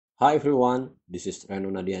Hi everyone, this is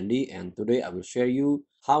Reno Nadiandy and today I will share you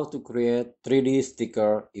how to create 3D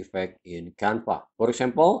sticker effect in Canva. For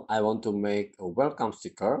example, I want to make a welcome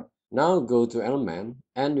sticker. Now go to element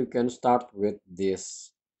and you can start with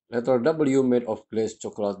this letter W made of glazed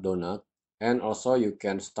chocolate donut, and also you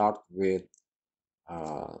can start with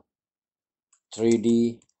uh,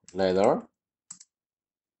 3D letter,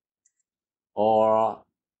 or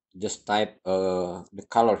just type the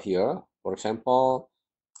color here. For example,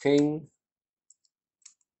 pink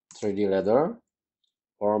 3D leather,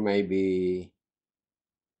 or maybe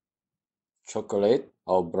chocolate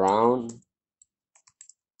or brown,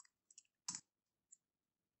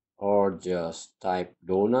 or just type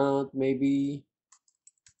donut maybe.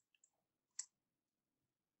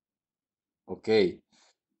 Okay,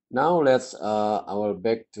 now let's I will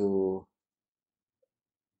back to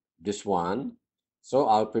this one. So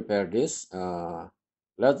I'll prepare this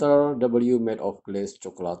letter W made of glazed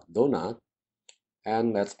chocolate donut,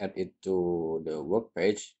 and let's add it to the work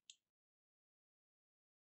page.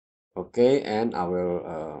 Okay, and I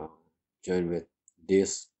will join with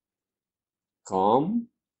this comb,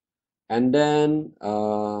 and then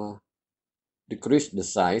decrease the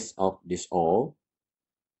size of this all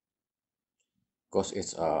because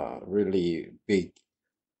it's a really big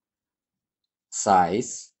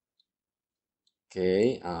size.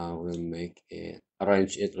 Okay, I will make it,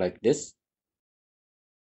 arrange it like this.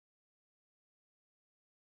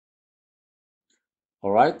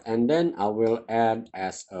 All right, and then I will add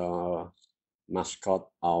as a mascot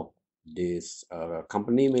of this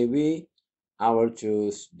company. Maybe I will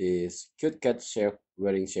choose this cute cat chef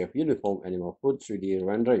wearing chef uniform animal food 3D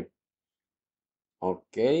rendering.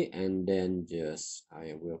 Okay, and then just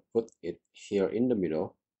I will put it here in the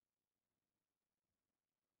middle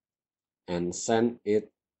and send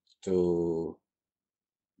it to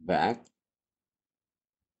back.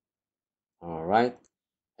 All right,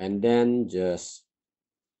 and then just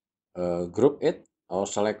group it or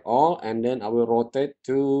select all, and then I will rotate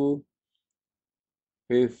to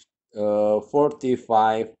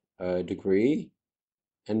 45 degree,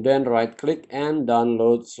 and then right click and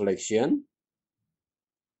download selection,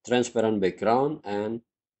 transparent background, and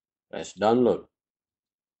press download.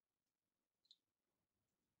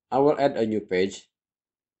 I will add a new page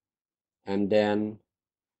and then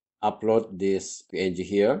upload this PNG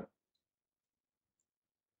here,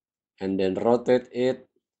 and then rotate it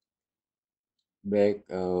back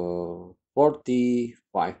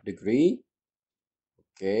 45 degree.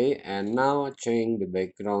 Okay, and now change the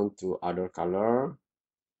background to other color,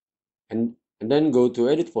 and then go to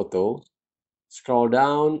edit photo, scroll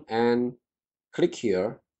down and click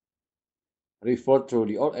here, refer to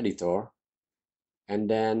the old editor, and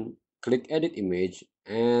then click edit image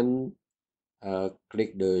and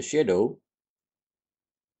click the shadow.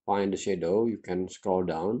 Find the shadow, you can scroll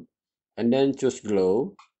down and then choose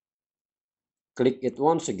glow, click it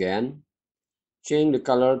once again, change the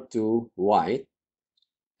color to white,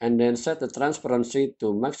 and then set the transparency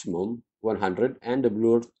to maximum 100 and the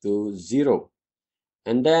blur to 0,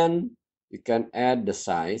 and then you can add the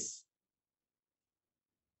size.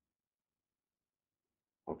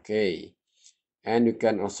 Okay, and you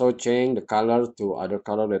can also change the color to other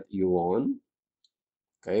color that you want.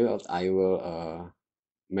 Okay, but I will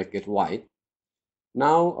make it white.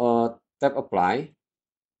 Now tap apply,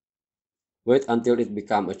 wait until it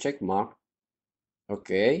become a check mark.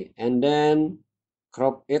 Okay, and then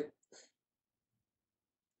crop it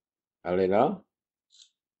a little,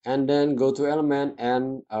 and then go to element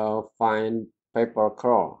and find paper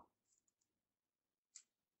curl.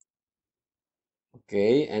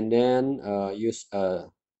 Okay, and then use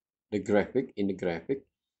the graphic. In the graphic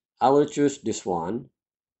I will choose this one.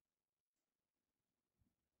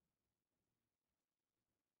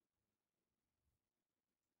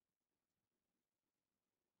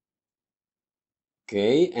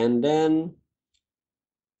 Okay, and then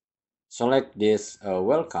select this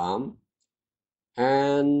welcome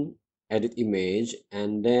and edit image,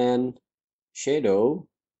 and then shadow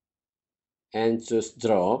and choose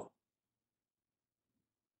drop.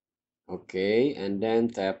 Okay, and then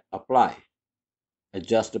tap apply.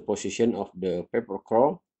 Adjust the position of the paper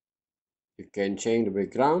curl. You can change the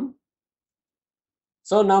background.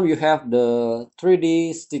 So now you have the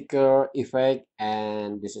 3D sticker effect,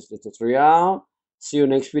 and this is the tutorial. See you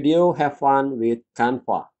next video. Have fun with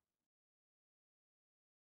Canva.